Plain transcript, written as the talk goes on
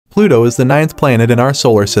Pluto is the 9th planet in our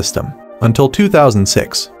solar system, until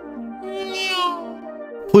 2006.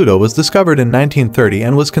 Pluto was discovered in 1930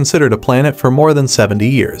 and was considered a planet for more than 70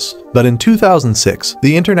 years. But in 2006,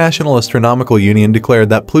 the International Astronomical Union declared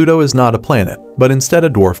that Pluto is not a planet, but instead a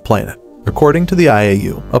dwarf planet. According to the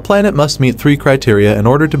IAU, a planet must meet 3 criteria in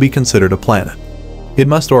order to be considered a planet. It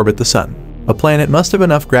must orbit the Sun. A planet must have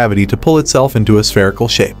enough gravity to pull itself into a spherical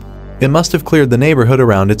shape. It must have cleared the neighborhood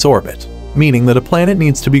around its orbit, meaning that a planet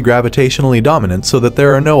needs to be gravitationally dominant so that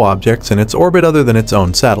there are no objects in its orbit other than its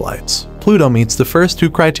own satellites. Pluto meets the first 2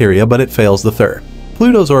 criteria, but it fails the third.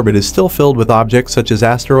 Pluto's orbit is still filled with objects such as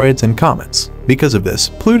asteroids and comets. Because of this,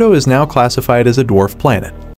 Pluto is now classified as a dwarf planet.